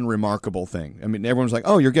an unremarkable thing. I mean, everyone's like,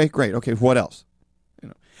 oh, you're gay? Great. Okay, what else?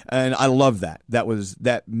 And I love that.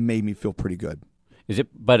 That made me feel pretty good. Is it?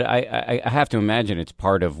 But I have to imagine it's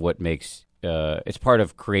part of what makes it's part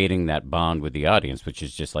of creating that bond with the audience, which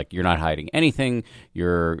is just like you're not hiding anything.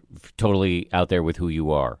 You're totally out there with who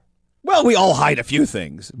you are. Well, we all hide a few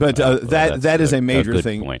things, but that is a major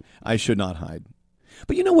thing point. I should not hide.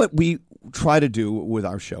 But you know what? try to do with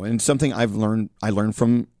our show, and something I learned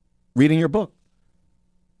from reading your book.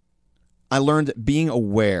 I learned that being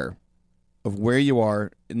aware of where you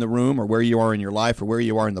are in the room or where you are in your life or where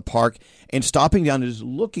you are in the park and stopping down and just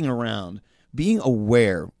looking around, being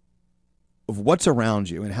aware of what's around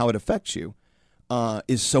you and how it affects you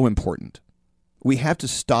is so important. We have to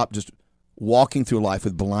stop just walking through life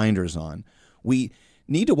with blinders on. We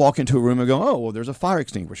need to walk into a room and go, oh, well, there's a fire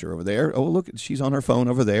extinguisher over there. Oh, look, she's on her phone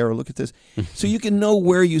over there. Or look at this. So you can know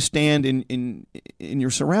where you stand in your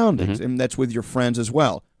surroundings, and that's with your friends as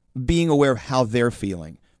well. Being aware of how they're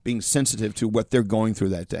feeling, being sensitive to what they're going through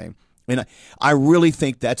that day. And I really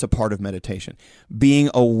think that's a part of meditation, being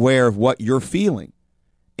aware of what you're feeling.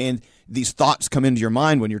 And these thoughts come into your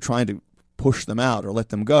mind when you're trying to push them out or let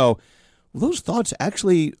them go. Well, those thoughts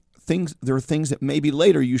actually there are things that maybe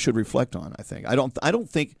later you should reflect on, I think. I don't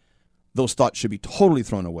think those thoughts should be totally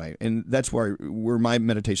thrown away. And that's where my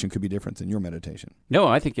meditation could be different than your meditation. No,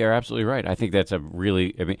 I think you're absolutely right. I think that's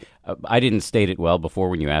I didn't state it well before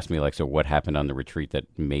when you asked me, like, so what happened on the retreat that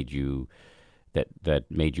made you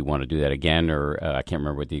want to do that again? Or I can't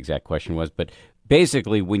remember what the exact question was. But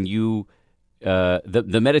basically, when you,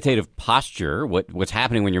 the meditative posture, what's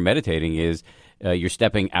happening when you're meditating is, you're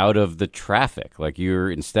stepping out of the traffic. Like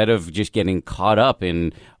instead of just getting caught up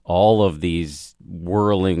in all of these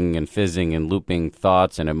whirling and fizzing and looping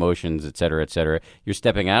thoughts and emotions, et cetera, you're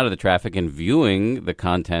stepping out of the traffic and viewing the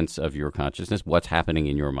contents of your consciousness, what's happening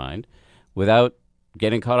in your mind, without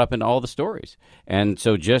getting caught up in all the stories. And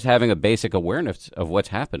so just having a basic awareness of what's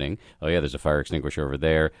happening. Oh, yeah, there's a fire extinguisher over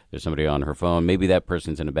there. There's somebody on her phone. Maybe that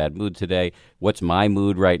person's in a bad mood today. What's my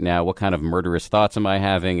mood right now? What kind of murderous thoughts am I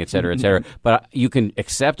having, et cetera, et cetera. But you can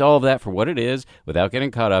accept all of that for what it is without getting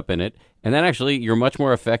caught up in it. And then actually you're much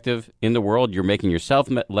more effective in the world. You're making yourself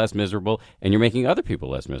less miserable, and you're making other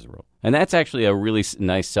people less miserable. And that's actually a really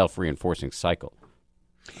nice self-reinforcing cycle.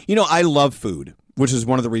 You know, I love food, which is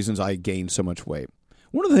one of the reasons I gained so much weight.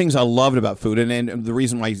 One of the things I loved about food, and the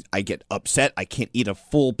reason why I get upset, I can't eat a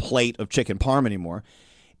full plate of chicken parm anymore,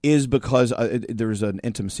 is because there's an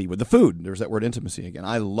intimacy with the food. There's that word intimacy again.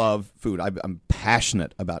 I love food. I'm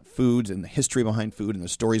passionate about foods and the history behind food and the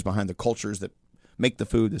stories behind the cultures that make the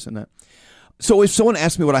food, this and that. So if someone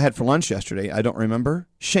asked me what I had for lunch yesterday, I don't remember,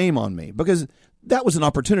 shame on me, because that was an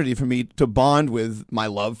opportunity for me to bond with my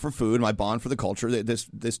love for food, my bond for the culture that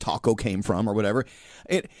this taco came from or whatever.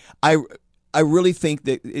 I really think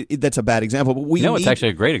that that's a bad example. But it's actually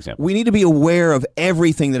a great example. We need to be aware of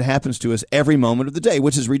everything that happens to us every moment of the day,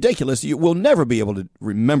 which is ridiculous. We'll never be able to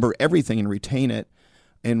remember everything and retain it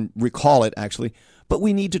and recall it, actually. But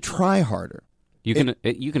we need to try harder. You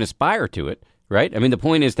can aspire to it, right? I mean, the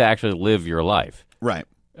point is to actually live your life. Right.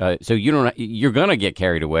 So you're going to get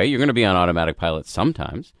carried away. You're going to be on automatic pilot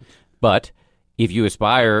sometimes. But if you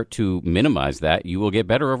aspire to minimize that, you will get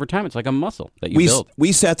better over time. It's like a muscle that you build.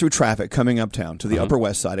 We sat through traffic coming uptown to the Upper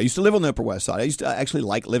West Side. I used to live on the Upper West Side. I used to actually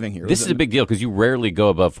like living here. This is a big deal because you rarely go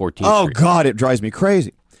above 14th Street. Oh, God, it drives me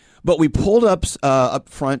crazy. But we pulled up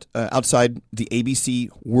front outside the ABC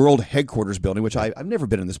World Headquarters building, which I've never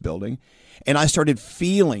been in this building, and I started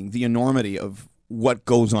feeling the enormity of what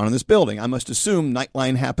goes on in this building. I must assume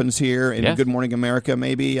Nightline happens here in Good Morning America,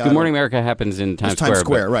 maybe. Good Morning America happens in Times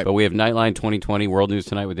Square, right. But we have Nightline 2020, World News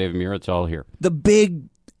Tonight with David Muir. It's all here. The big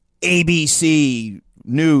ABC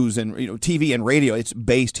news and TV and radio, it's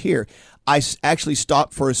based here. I actually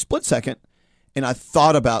stopped for a split second, and I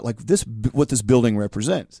thought about what this building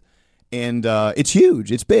represents. And it's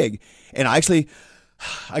huge. It's big. And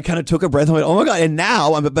I kind of took a breath and went, oh, my God. And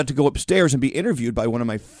now I'm about to go upstairs and be interviewed by one of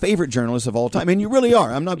my favorite journalists of all time. And you really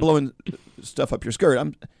are. I'm not blowing stuff up your skirt.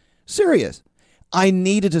 I'm serious. I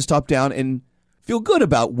needed to stop down and feel good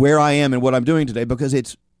about where I am and what I'm doing today because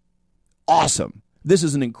it's awesome. This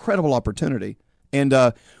is an incredible opportunity. And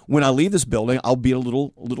when I leave this building, I'll be a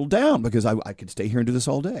little down because I could stay here and do this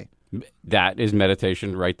all day. That is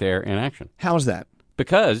meditation right there in action. How is that?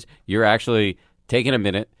 Because you're actually taking a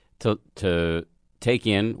minute to take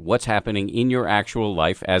in what's happening in your actual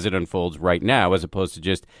life as it unfolds right now, as opposed to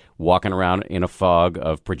just walking around in a fog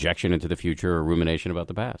of projection into the future or rumination about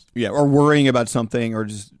the past. Yeah, or worrying about something or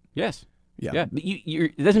just... Yes. Yeah.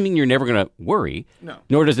 It doesn't mean you're never going to worry,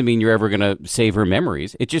 nor does it mean you're ever going to savor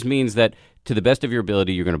memories. It just means that to the best of your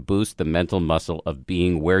ability, you're going to boost the mental muscle of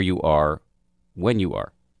being where you are when you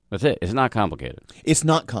are. That's it. It's not complicated. It's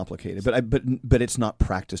not complicated, but it's not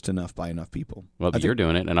practiced enough by enough people. Well, you're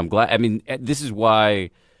doing it, and I'm glad. I mean, this is why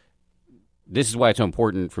it's so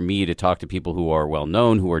important for me to talk to people who are well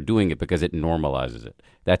known, who are doing it, because it normalizes it.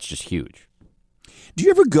 That's just huge. Do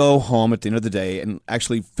you ever go home at the end of the day and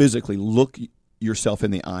actually physically look yourself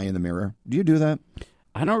in the eye in the mirror? Do you do that?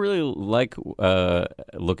 I don't really like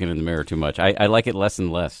looking in the mirror too much. I like it less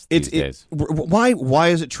and less these days. Why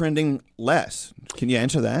is it trending less? Can you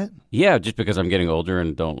answer that? Yeah, just because I'm getting older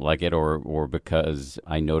and don't like it, or because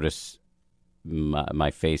I notice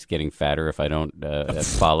my face getting fatter if I don't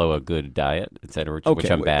follow a good diet, et cetera,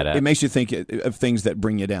 which I'm bad at. It makes you think of things that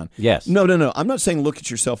bring you down. Yes. No. I'm not saying look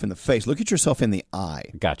at yourself in the face. Look at yourself in the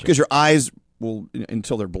eye. Gotcha. Because your eyes will,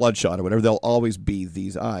 until they're bloodshot or whatever, they'll always be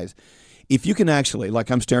these eyes. If you can actually, like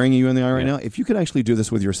I'm staring at you in the eye right now, if you can actually do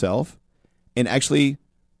this with yourself and actually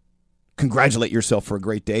congratulate yourself for a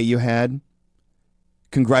great day you had,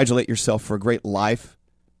 congratulate yourself for a great life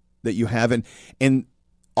that you have, and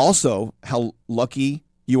also how lucky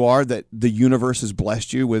you are that the universe has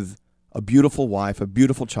blessed you with a beautiful wife, a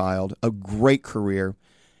beautiful child, a great career,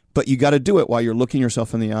 but you got to do it while you're looking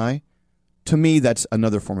yourself in the eye. To me, that's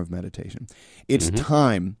another form of meditation. It's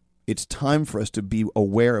time. It's time for us to be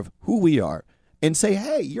aware of who we are and say,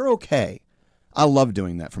 hey, you're okay. I love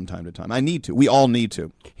doing that from time to time. I need to. We all need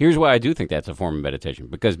to. Here's why I do think that's a form of meditation.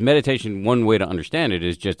 Because meditation, one way to understand it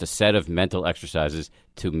is just a set of mental exercises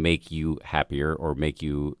to make you happier or make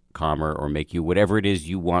you calmer or make you whatever it is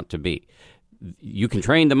you want to be. You can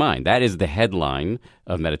train the mind. That is the headline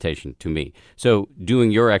of meditation to me. So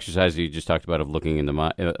doing your exercise you just talked about of looking in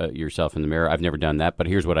yourself in the mirror, I've never done that, but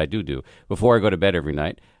here's what I do. Before I go to bed every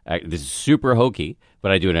night, this is super hokey,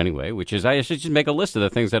 but I do it anyway, which is I should just make a list of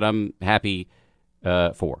the things that I'm happy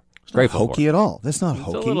for. It's not hokey at all. That's not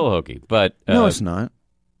hokey. It's a little hokey, but... no, it's not.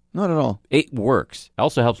 Not at all. It works. It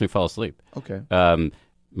also helps me fall asleep. Okay.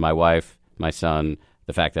 My wife, my son,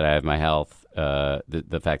 the fact that I have my health,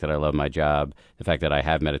 the fact that I love my job, the fact that I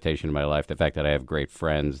have meditation in my life, the fact that I have great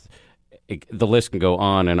friends. The list can go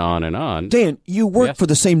on and on and on. Dan, you work for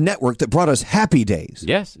the same network that brought us Happy Days.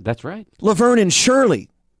 Yes, that's right. Laverne and Shirley.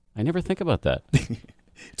 I never think about that.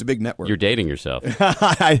 It's a big network. You're dating yourself.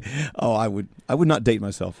 I would not date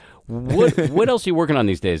myself. What else are you working on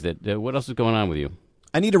these days? What else is going on with you?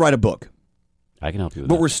 I need to write a book. I can help you with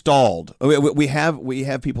that. But we're stalled. We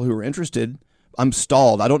have people who are interested. I'm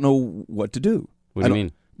stalled. I don't know what to do. What do you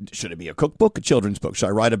mean? Should it be a cookbook, a children's book? Should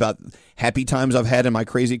I write about happy times I've had in my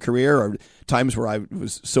crazy career or times where I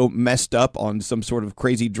was so messed up on some sort of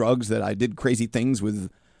crazy drugs that I did crazy things with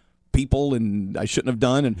people and I shouldn't have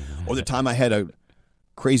done? Or the time I had a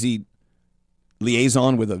crazy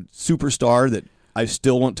liaison with a superstar that I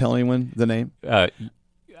still won't tell anyone the name?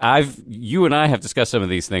 You and I have discussed some of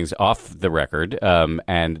these things off the record,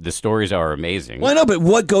 and the stories are amazing. Well, I know, but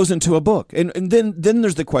what goes into a book? And then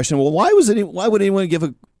there's the question: well, why would anyone give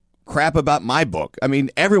a crap about my book? I mean,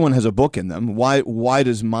 everyone has a book in them. Why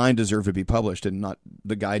does mine deserve to be published and not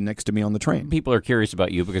the guy next to me on the train? People are curious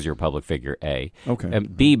about you because you're a public figure, A. Okay.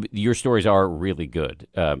 B, your stories are really good.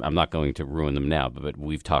 I'm not going to ruin them now, but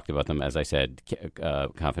we've talked about them, as I said,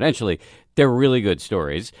 confidentially. They're really good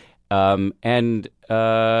stories. And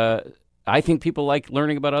I think people like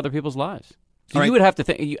learning about other people's lives. So you would have to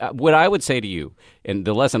think, what I would say to you, and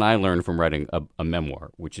the lesson I learned from writing a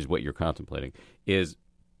memoir, which is what you're contemplating, is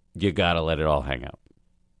you got to let it all hang out.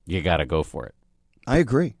 You got to go for it. I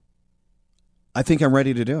agree. I think I'm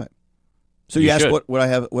ready to do it. So you asked what I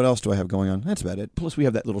have. What else do I have going on? That's about it. Plus, we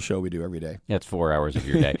have that little show we do every day. That's 4 hours of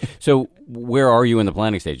your day. So where are you in the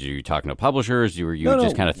planning stage? Are you talking to publishers? Are you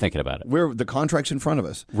just kind of thinking about it? The contract's in front of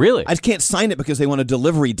us. Really? I can't sign it because they want a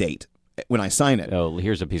delivery date when I sign it. Oh,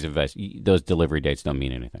 here's a piece of advice. Those delivery dates don't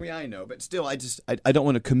mean anything. Yeah, I know, but still, I don't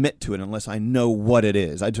want to commit to it unless I know what it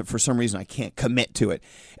is. For some reason, I can't commit to it.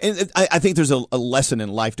 And I think there's a lesson in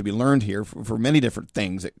life to be learned here for many different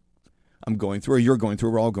things that I'm going through, or you're going through,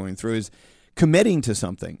 or we're all going through, is committing to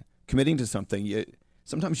something.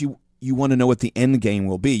 Sometimes you want to know what the end game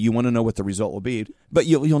will be. You want to know what the result will be, but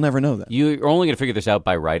you'll never know that. You're only going to figure this out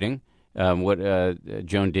by writing. What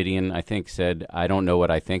Joan Didion, I think, said, I don't know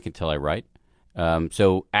what I think until I write.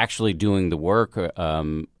 So actually doing the work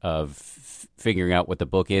of figuring out what the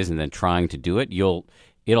book is and then trying to do it,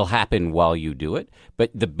 it'll happen while you do it.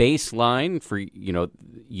 But the baseline for,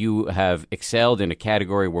 you have excelled in a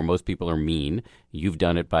category where most people are mean. You've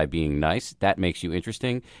done it by being nice. That makes you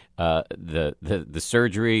interesting. The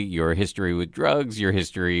surgery, your history with drugs, your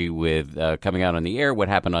history with coming out on the air, what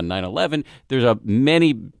happened on 9/11. There's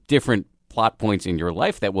many different plot points in your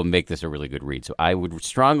life that will make this a really good read. So I would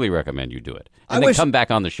strongly recommend you do it. And then come back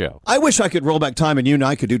on the show. I wish I could roll back time and you and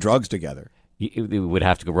I could do drugs together. You would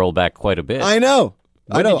have to roll back quite a bit. I know.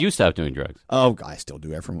 When did you stop doing drugs? Oh, I still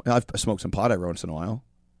do every. I've smoked some pot every once in a while.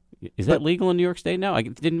 Is that legal in New York State now?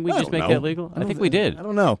 Didn't we just make that legal? I think we did. I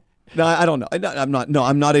don't know. No, I don't know. I'm not. No,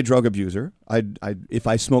 I'm not a drug abuser. If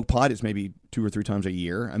I smoke pot, it's maybe 2 or 3 times a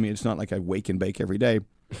year. I mean, it's not like I wake and bake every day.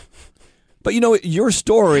 But your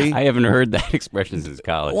story. I haven't heard that expression since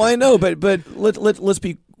college. Well, I know, but let's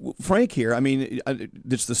be frank here. I mean,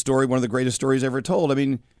 it's the story, one of the greatest stories ever told. I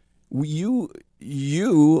mean, you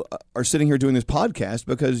are sitting here doing this podcast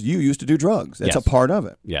because you used to do drugs. That's a part of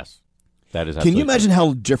it. Yes, that is. Can you imagine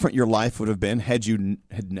how different your life would have been had you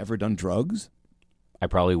had never done drugs? I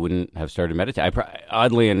probably wouldn't have started meditating.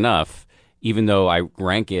 Oddly enough, even though I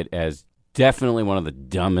rank it as definitely one of the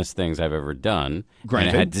dumbest things I've ever done, Granted.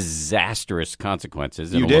 and it had disastrous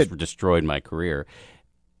consequences. It You almost did. destroyed my career.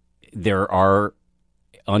 There are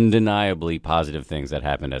undeniably positive things that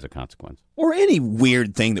happened as a consequence. Or any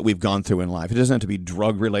weird thing that we've gone through in life. It doesn't have to be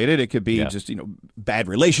drug related. It could be just bad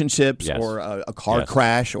relationships Yes. or a car Yes.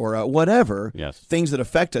 crash or whatever. Yes. Things that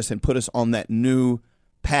affect us and put us on that new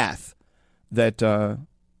path. That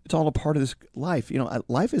it's all a part of this life.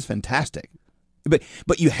 Life is fantastic,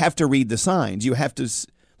 but you have to read the signs. You have to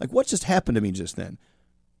what just happened to me just then.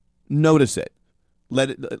 Notice it. Let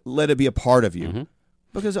it be a part of you. Mm-hmm.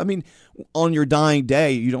 Because I mean, on your dying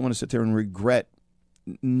day, you don't want to sit there and regret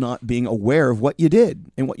not being aware of what you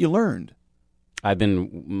did and what you learned.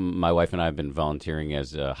 My wife and I have been volunteering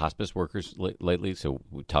as hospice workers lately, so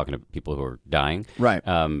we're talking to people who are dying. Right.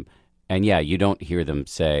 And yeah, you don't hear them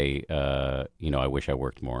say, I wish I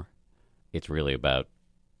worked more. It's really about,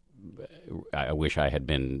 I wish I had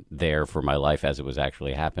been there for my life as it was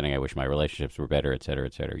actually happening. I wish my relationships were better, et cetera,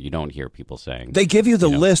 et cetera. You don't hear people saying. They give you the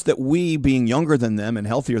list that we, being younger than them and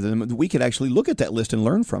healthier than them, we could actually look at that list and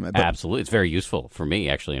learn from it. But, Absolutely. It's very useful for me,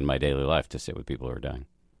 actually, in my daily life to sit with people who are dying.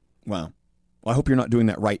 wow. Well, I hope you're not doing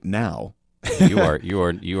that right now. You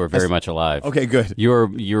are very much alive. Okay, good.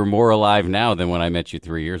 You're more alive now than when I met you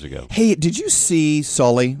 3 years ago. Hey, did you see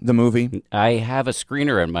Sully, the movie? I have a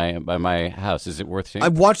screener by my house. Is it worth seeing? I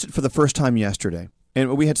watched it for the first time yesterday,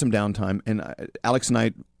 and we had some downtime, and Alex and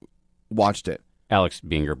I watched it. Alex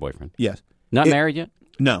being your boyfriend. Yes. Not married yet?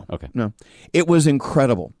 No. Okay. No. It was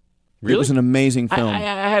incredible. Really? It was an amazing film. I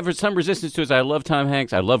have some resistance to it. I love Tom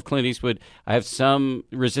Hanks. I love Clint Eastwood. I have some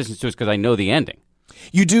resistance to it because I know the ending.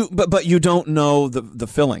 You do, but you don't know the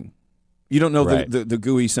filling. You don't know Right. the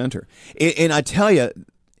gooey center. And I tell you,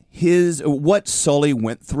 what Sully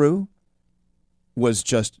went through was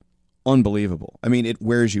just unbelievable. I mean, it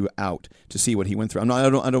wears you out to see what he went through. I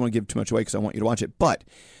don't want to give too much away because I want you to watch it, but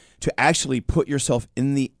to actually put yourself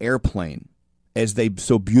in the airplane as they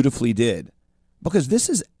so beautifully did, because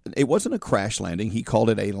it wasn't a crash landing. He called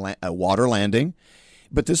it a water landing,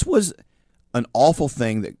 but this was an awful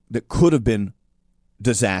thing that could have been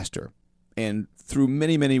disaster. And through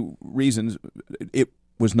many, many reasons, it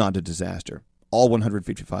was not a disaster. All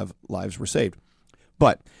 155 lives were saved.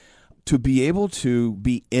 But to be able to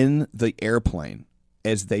be in the airplane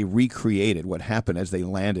as they recreated what happened as he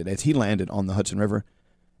landed on the Hudson River,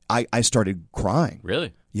 I started crying.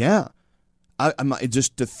 Really? Yeah. I'm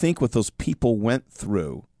just to think what those people went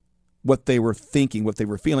through, what they were thinking, what they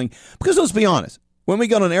were feeling. Because let's be honest, when we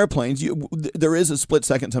got on airplanes, there is a split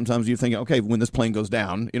second. Sometimes you're thinking, okay, when this plane goes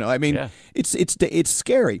down, it's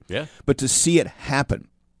scary. Yeah. But to see it happen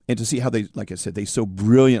and to see how they, like I said, they so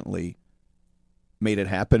brilliantly made it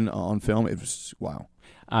happen on film, it was wow.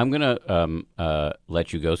 I'm gonna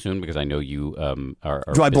let you go soon because I know you are.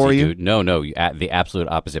 Do I bore busy you? Dude. No, the absolute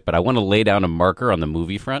opposite. But I want to lay down a marker on the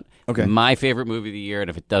movie front. Okay. My favorite movie of the year, and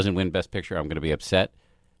if it doesn't win Best Picture, I'm going to be upset.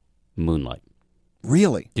 Moonlight.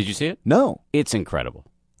 Really? Did you see it? No. It's incredible.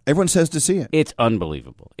 Everyone says to see it. It's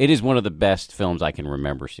unbelievable. It is one of the best films I can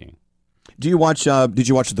remember seeing. Do you watch? Did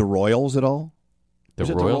you watch The Royals at all? The Is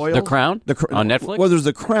it Royals? The Crown? On Netflix? Well, there's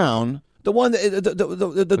The Crown. The one,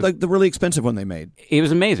 the really expensive one they made. It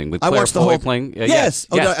was amazing with I Claire watched the Foy whole. playing. Yes.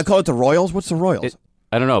 Oh, yes. I call it The Royals. What's The Royals?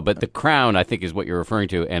 I don't know, but The Crown, I think, is what you're referring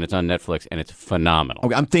to, and it's on Netflix, and it's phenomenal.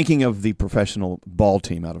 Okay, I'm thinking of the professional ball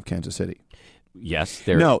team out of Kansas City. Yes,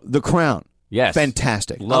 No, The Crown. Yes,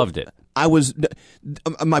 Fantastic. Loved it. I was.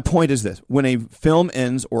 My point is this: when a film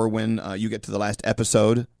ends, or when you get to the last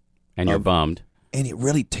episode, And you're bummed. and it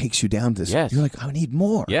really takes you down to this, Yes. you're like, I need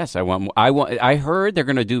more. Yes, I want more. I heard they're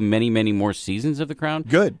going to do many, many more seasons of The Crown.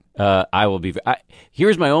 Good. I will be.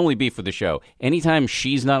 Here's my only beef with the show. Anytime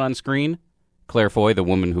she's not on screen, Claire Foy, the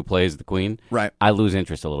woman who plays the Queen, Right. I lose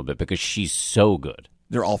interest a little bit because she's so good.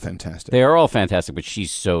 They're all fantastic. They are all fantastic, but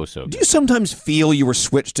she's so Do good. you sometimes feel you were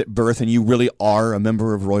switched at birth and you really are a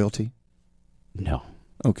member of royalty? No.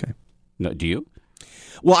 Okay. No, do you?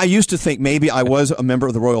 Well, I used to think maybe I was a member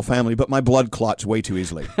of the royal family, but my blood clots way too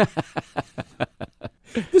easily.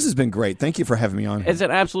 This has been great. Thank you for having me on. It's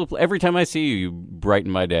an absolute. Every time I see you, you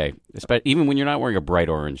brighten my day. Even when you're not wearing a bright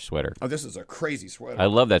orange sweater. Oh, this is a crazy sweater. I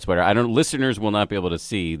love that sweater. Listeners will not be able to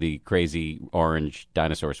see the crazy orange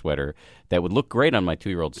dinosaur sweater that would look great on my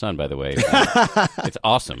 2-year-old son. By the way, it's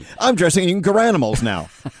awesome. I'm dressing in Garanimals now.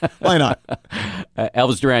 Why not?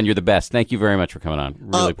 Elvis Duran, you're the best. Thank you very much for coming on.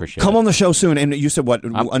 Really appreciate it. Come on the show soon. And you said what?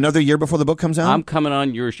 Another year before the book comes out? I'm coming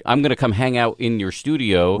on I'm going to come hang out in your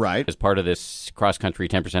studio, right, as part of this cross country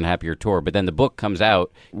 10% Happier tour. But then the book comes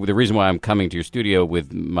out. The reason why I'm coming to your studio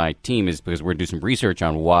with my team is because we're going to do some research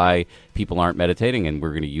on why people aren't meditating, and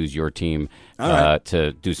we're going to use your team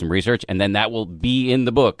to do some research, and then that will be in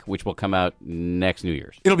the book, which will come out next New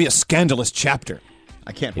Year's. It'll be a scandalous chapter.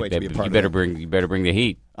 I can't wait to be a part of it. You better bring the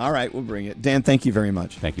heat. All right, we'll bring it. Dan, thank you very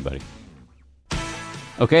much. Thank you, buddy.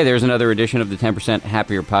 Okay, there's another edition of the 10%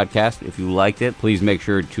 Happier podcast. If you liked it, please make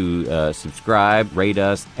sure to subscribe, rate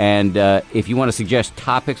us, and if you want to suggest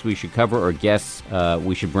topics we should cover or guests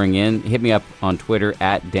we should bring in, hit me up on Twitter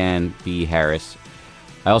at Dan B. Harris.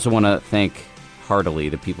 I also want to thank heartily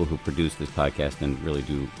the people who produce this podcast and really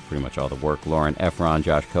do pretty much all the work. Lauren Efron,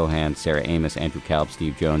 Josh Cohan, Sarah Amos, Andrew Kalb,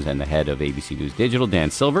 Steve Jones, and the head of ABC News Digital,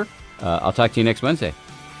 Dan Silver. I'll talk to you next Wednesday.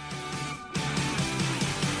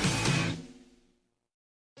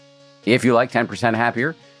 If you like 10%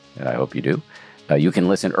 Happier, and I hope you do, you can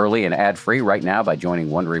listen early and ad-free right now by joining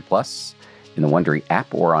Wondery Plus in the Wondery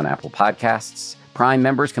app or on Apple Podcasts. Prime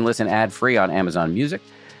members can listen ad-free on Amazon Music.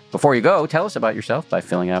 Before you go, tell us about yourself by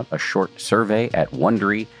filling out a short survey at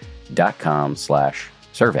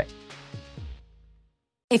Wondery.com/survey.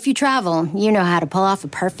 If you travel, you know how to pull off a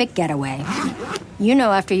perfect getaway. You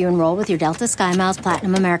know after you enroll with your Delta SkyMiles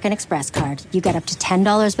Platinum American Express card, you get up to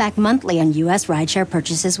 $10 back monthly on U.S. rideshare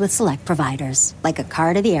purchases with select providers, like a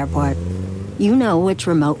car to the airport. You know which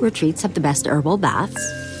remote retreats have the best herbal baths,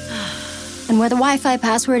 and where the Wi-Fi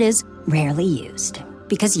password is rarely used.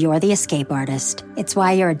 Because you're the escape artist. It's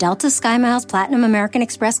why you're a Delta SkyMiles Platinum American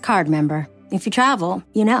Express card member. If you travel,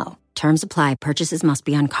 you know. Terms apply. Purchases must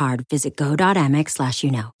be on card. Visit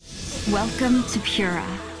go.amex/you-know. Welcome to Pura,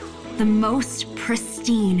 the most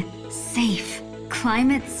pristine, safe,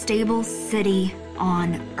 climate-stable city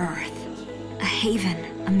on Earth. A haven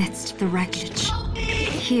amidst the wreckage.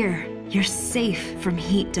 Here, you're safe from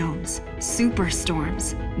heat domes,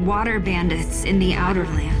 superstorms, water bandits in the outer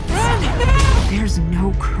lands. There's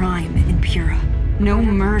no crime in Pura. No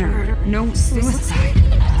murder, no suicide.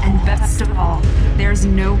 And best of all, there's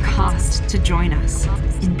no cost to join us.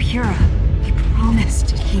 In Pura, we promise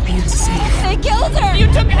to keep you safe. They killed her! You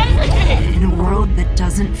took everything! In a world that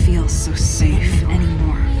doesn't feel so safe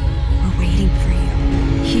anymore, we're waiting for you.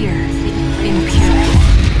 Here, in Pura.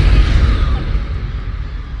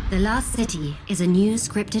 The Last City is a new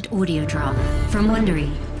scripted audio drama from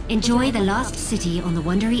Wondery. Enjoy The Last City on the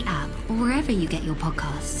Wondery app or wherever you get your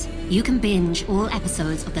podcasts. You can binge all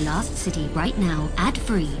episodes of The Last City right now,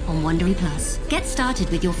 ad-free on Wondery Plus. Get started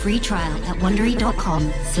with your free trial at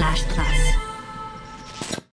Wondery.com/plus.